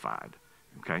purified.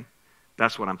 Okay?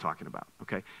 That's what I'm talking about.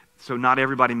 Okay? So not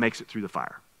everybody makes it through the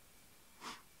fire.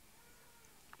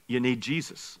 You need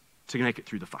Jesus to make it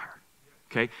through the fire.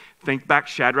 Okay? Think back,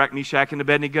 Shadrach, Meshach, and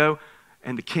Abednego,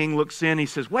 and the king looks in, he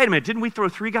says, wait a minute, didn't we throw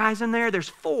 3 guys in there? There's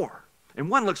 4, and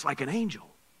one looks like an angel.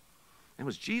 It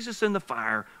was Jesus in the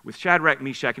fire with Shadrach,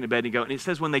 Meshach, and Abednego. And it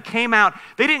says when they came out,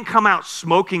 they didn't come out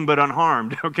smoking but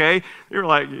unharmed, okay? They were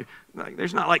like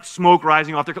there's not like smoke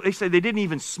rising off their clothes. They said they didn't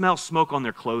even smell smoke on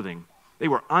their clothing. They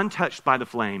were untouched by the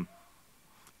flame.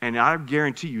 And I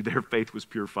guarantee you their faith was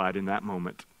purified in that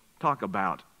moment. Talk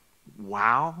about,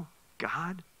 wow,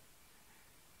 God.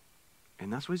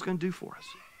 And that's what he's going to do for us,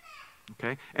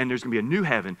 okay? And there's going to be a new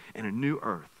heaven and a new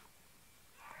earth.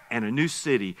 And a new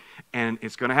city, and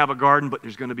it's going to have a garden, but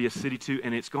there's going to be a city too,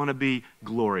 and it's going to be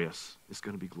glorious. It's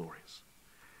going to be glorious.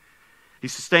 He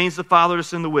sustains the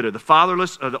fatherless and the widow. The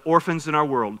fatherless are the orphans in our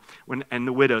world, and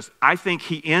the widows. I think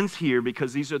he ends here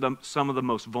because these are some of the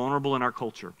most vulnerable in our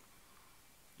culture.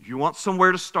 If you want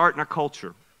somewhere to start in our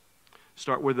culture,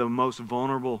 start where the most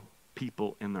vulnerable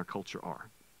people in our culture are.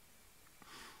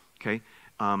 Okay?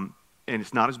 And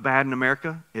it's not as bad in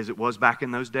America as it was back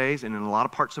in those days. And in a lot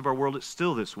of parts of our world, it's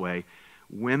still this way.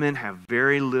 Women have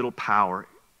very little power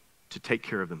to take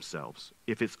care of themselves.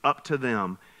 If it's up to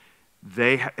them,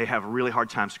 they have a really hard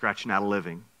time scratching out a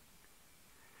living.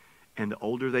 And the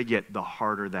older they get, the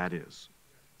harder that is.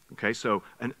 Okay, so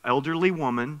an elderly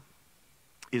woman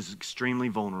is extremely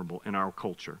vulnerable in our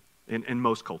culture, in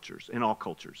most cultures, in all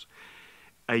cultures.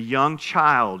 A young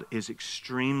child is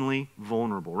extremely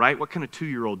vulnerable, right? What can a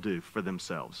 2-year-old do for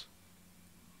themselves?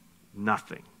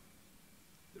 Nothing.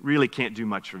 Really can't do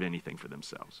much of anything for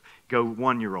themselves. Go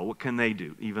 1-year-old, what can they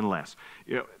do? Even less.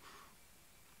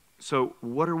 So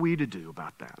what are we to do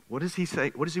about that? What does he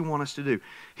say? What does he want us to do?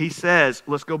 He says,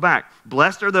 let's go back.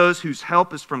 Blessed are those whose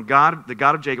help is from God, the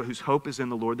God of Jacob, whose hope is in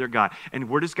the Lord their God. And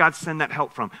where does God send that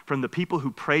help from? From the people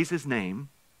who praise his name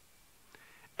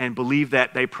and believe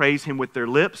that they praise him with their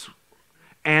lips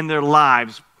and their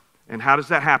lives. And how does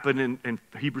that happen? And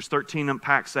Hebrews 13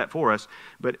 unpacks that for us.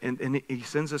 But and he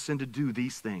sends us in to do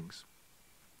these things.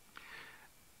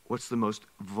 What's the most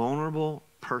vulnerable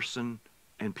person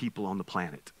and people on the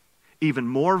planet? even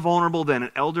more vulnerable than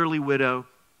an elderly widow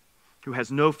who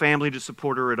has no family to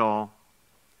support her at all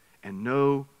and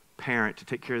no parent to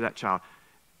take care of that child.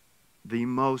 The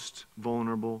most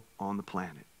vulnerable on the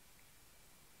planet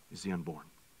is the unborn.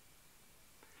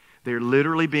 They're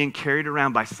literally being carried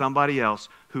around by somebody else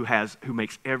who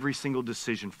makes every single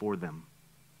decision for them.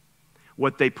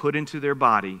 What they put into their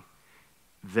body,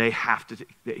 they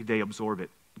absorb it,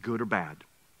 good or bad.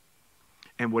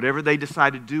 And whatever they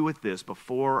decide to do with this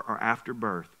before or after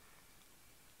birth,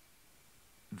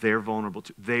 they're vulnerable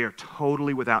to. They are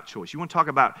totally without choice. You want to talk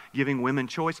about giving women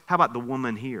choice? How about the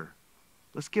woman here?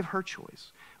 Let's give her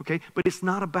choice, okay? But it's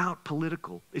not about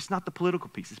political. It's not the political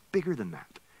piece. It's bigger than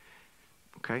that,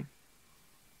 okay?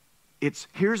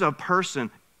 Here's a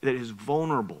person that is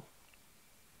vulnerable.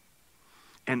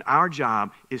 And our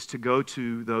job is to go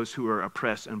to those who are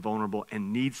oppressed and vulnerable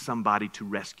and need somebody to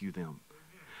rescue them.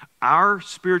 Our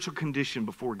spiritual condition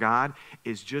before God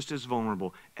is just as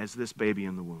vulnerable as this baby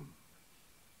in the womb.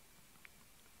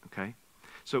 Okay?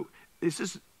 So this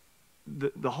is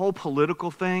the whole political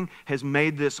thing has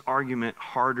made this argument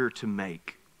harder to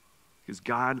make because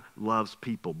God loves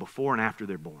people before and after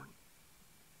they're born.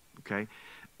 Okay?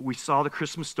 We saw the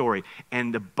Christmas story,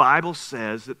 and the Bible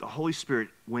says that the Holy Spirit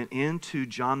went into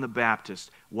John the Baptist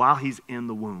while he's in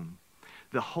the womb.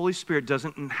 The Holy Spirit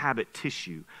doesn't inhabit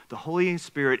tissue. The Holy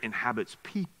Spirit inhabits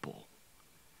people,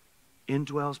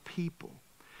 indwells people.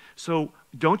 So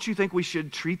don't you think we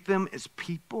should treat them as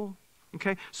people?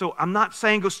 Okay, so I'm not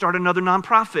saying go start another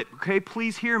nonprofit, okay?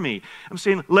 Please hear me. I'm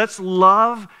saying let's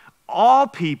love all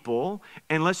people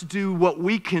and let's do what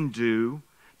we can do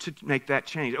to make that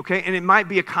change, okay? And it might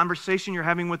be a conversation you're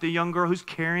having with a young girl who's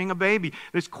carrying a baby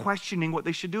that's questioning what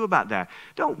they should do about that.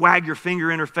 Don't wag your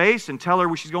finger in her face and tell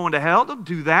her she's going to hell. Don't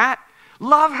do that.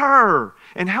 Love her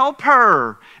and help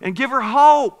her and give her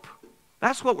hope.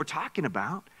 That's what we're talking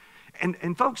about.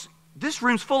 And folks, this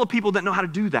room's full of people that know how to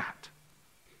do that.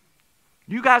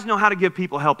 You guys know how to give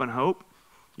people help and hope.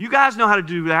 You guys know how to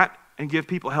do that and give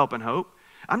people help and hope.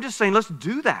 I'm just saying, let's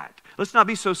do that. Let's not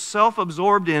be so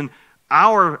self-absorbed in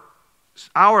our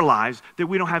lives that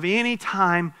we don't have any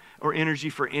time or energy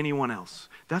for anyone else.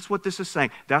 That's what this is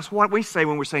saying. That's what we say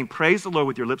when we're saying, praise the Lord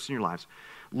with your lips and your lives.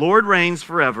 Lord reigns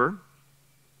forever.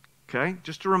 Okay?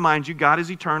 Just to remind you, God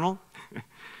is eternal.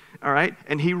 All right?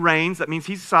 And he reigns. That means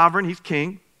he's sovereign. He's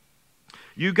king.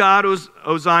 You, God,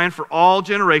 O Zion, for all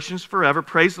generations forever.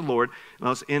 Praise the Lord. Now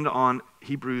let's end on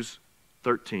Hebrews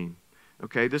 13.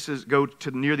 Okay? Go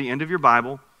to near the end of your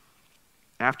Bible.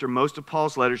 After most of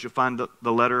Paul's letters, you'll find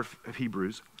the letter of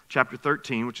Hebrews, chapter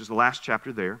 13, which is the last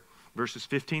chapter there, verses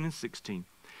 15 and 16.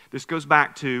 This goes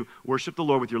back to worship the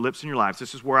Lord with your lips and your lives.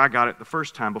 This is where I got it the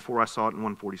first time before I saw it in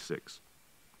 146.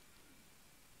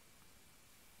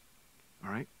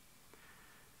 All right?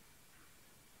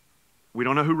 We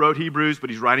don't know who wrote Hebrews,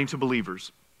 but he's writing to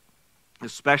believers,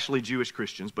 especially Jewish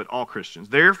Christians, but all Christians.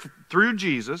 Through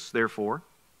Jesus, therefore,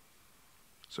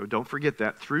 so don't forget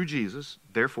that, through Jesus,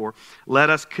 therefore, let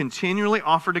us continually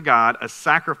offer to God a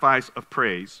sacrifice of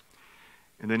praise.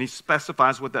 And then he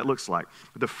specifies what that looks like.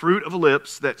 The fruit of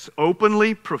lips that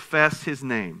openly profess his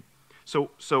name. So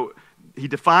he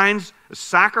defines a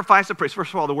sacrifice of praise.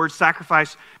 First of all, the word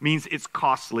sacrifice means it's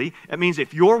costly. It means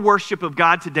if your worship of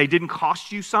God today didn't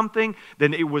cost you something,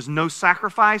 then it was no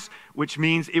sacrifice, which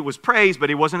means it was praise, but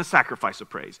it wasn't a sacrifice of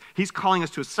praise. He's calling us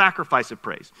to a sacrifice of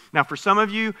praise. Now, for some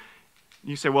of you,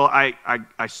 you say, well,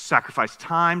 I sacrificed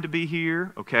time to be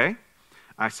here, okay.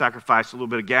 I sacrificed a little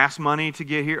bit of gas money to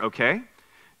get here, okay.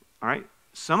 All right.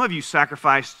 Some of you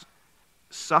sacrificed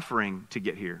suffering to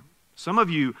get here. Some of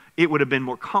you, it would have been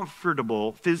more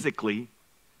comfortable physically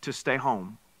to stay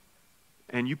home.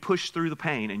 And you pushed through the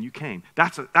pain and you came.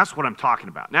 That's what I'm talking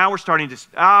about. Now I'm starting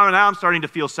to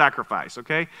feel sacrifice,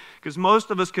 okay? Because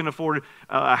most of us can afford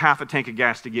a half a tank of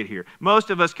gas to get here. Most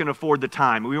of us can afford the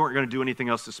time. We weren't going to do anything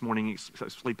else this morning,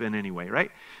 sleep in anyway,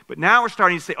 right? But now we're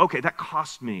starting to say, okay, that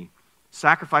cost me.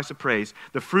 Sacrifice of praise.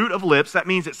 The fruit of lips, that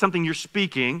means it's something you're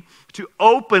speaking to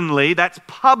openly, that's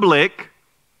public.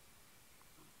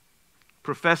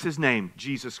 Profess his name,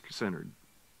 Jesus-centered,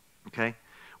 okay?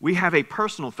 We have a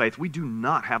personal faith. We do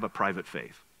not have a private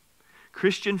faith.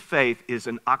 Christian faith is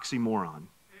an oxymoron. Amen.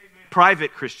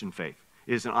 Private Christian faith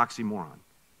is an oxymoron.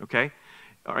 Okay?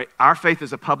 All right. Our faith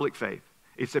is a public faith.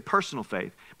 It's a personal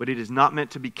faith, but it is not meant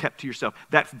to be kept to yourself.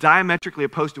 That's diametrically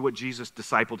opposed to what Jesus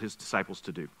discipled his disciples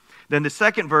to do. Then the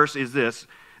second verse is this.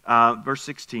 Verse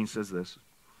 16 says this.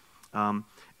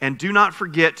 And do not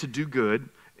forget to do good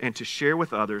and to share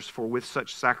with others, for with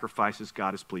such sacrifices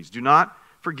God is pleased. Do not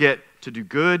forget to do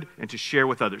good and to share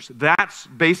with others. That's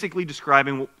basically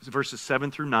describing verses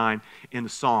 7 through 9 in the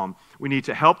psalm. We need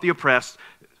to help the oppressed,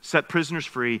 set prisoners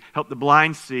free, help the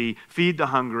blind see, feed the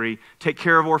hungry, take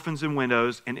care of orphans and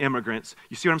widows and immigrants.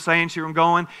 You see what I'm saying? See where I'm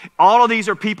going? All of these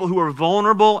are people who are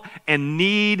vulnerable and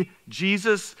need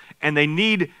Jesus, and they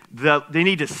need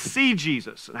to see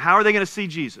Jesus. And how are they going to see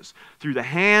Jesus? Through the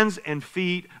hands and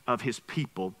feet of his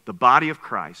people, the body of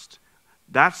Christ.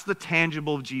 That's the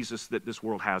tangible Jesus that this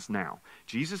world has now.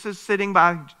 Jesus is sitting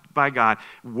by God,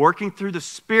 working through the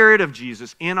Spirit of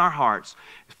Jesus in our hearts,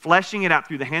 fleshing it out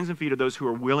through the hands and feet of those who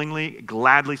are willingly,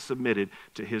 gladly submitted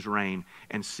to his reign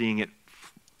and seeing it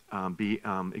be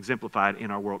exemplified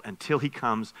in our world until he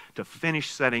comes to finish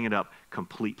setting it up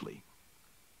completely.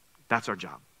 That's our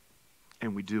job.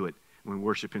 And we do it when we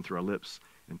worship him through our lips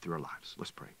and through our lives.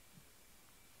 Let's pray.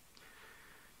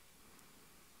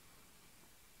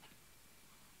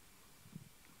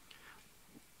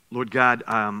 Lord God,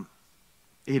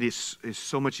 it is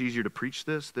so much easier to preach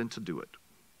this than to do it.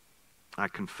 I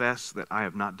confess that I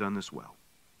have not done this well.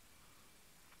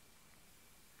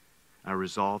 I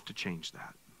resolve to change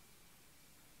that.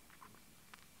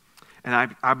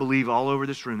 And I believe all over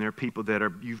this room there are people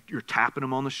that you're tapping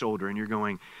them on the shoulder and you're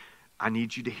going, I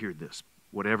need you to hear this,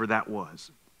 whatever that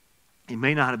was. It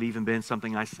may not have even been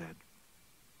something I said.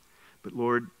 But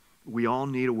Lord, we all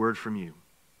need a word from you.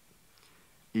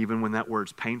 Even when that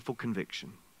word's painful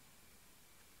conviction.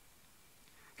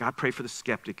 God, pray for the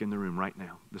skeptic in the room right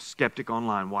now, the skeptic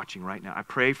online watching right now. I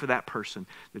pray for that person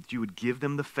that you would give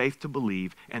them the faith to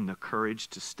believe and the courage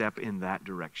to step in that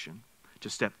direction, to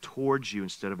step towards you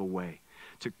instead of away,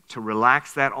 to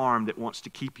relax that arm that wants to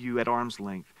keep you at arm's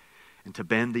length and to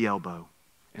bend the elbow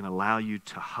and allow you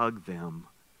to hug them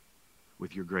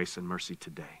with your grace and mercy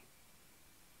today.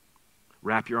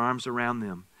 Wrap your arms around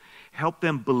them. Help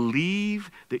them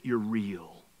believe that you're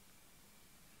real.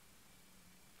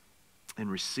 And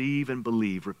receive and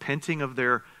believe, repenting of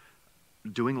their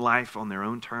doing life on their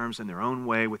own terms and their own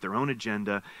way with their own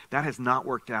agenda. That has not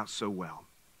worked out so well.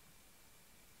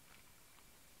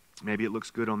 Maybe it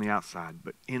looks good on the outside,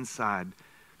 but inside,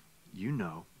 you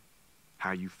know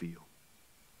how you feel.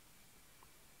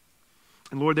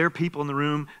 And Lord, there are people in the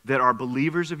room that are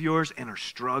believers of yours and are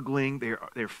struggling.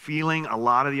 They're feeling a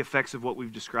lot of the effects of what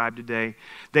we've described today.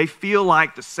 They feel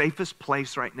like the safest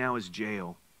place right now is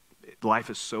jail. Life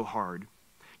is so hard.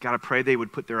 God, I pray they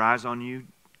would put their eyes on you,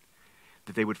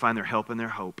 that they would find their help and their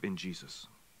hope in Jesus.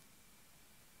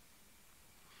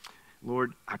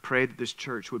 Lord, I pray that this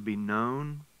church would be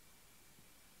known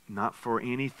not for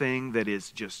anything that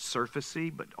is just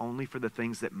surfacey, but only for the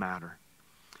things that matter.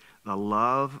 The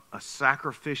love, a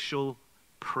sacrificial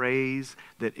praise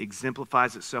that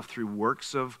exemplifies itself through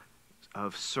works of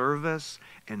service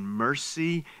and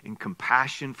mercy and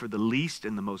compassion for the least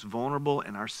and the most vulnerable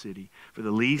in our city, for the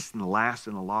least and the last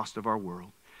and the lost of our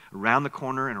world, around the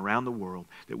corner and around the world,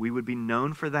 that we would be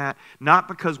known for that, not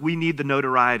because we need the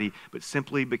notoriety, but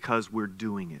simply because we're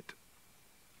doing it.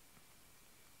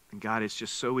 And God, it's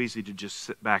just so easy to just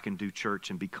sit back and do church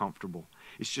and be comfortable.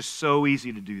 It's just so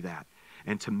easy to do that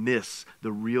and to miss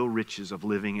the real riches of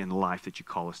living in the life that you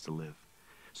call us to live.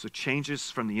 So change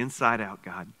us from the inside out,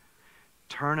 God.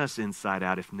 Turn us inside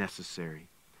out if necessary.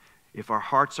 If our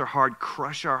hearts are hard,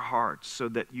 crush our hearts so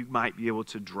that you might be able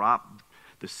to drop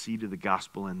the seed of the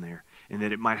gospel in there and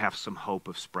that it might have some hope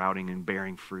of sprouting and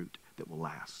bearing fruit that will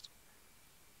last.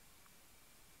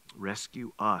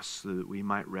 Rescue us so that we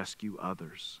might rescue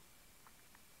others,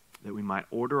 that we might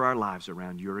order our lives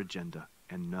around your agenda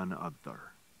and none other.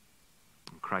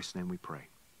 In Christ's name we pray.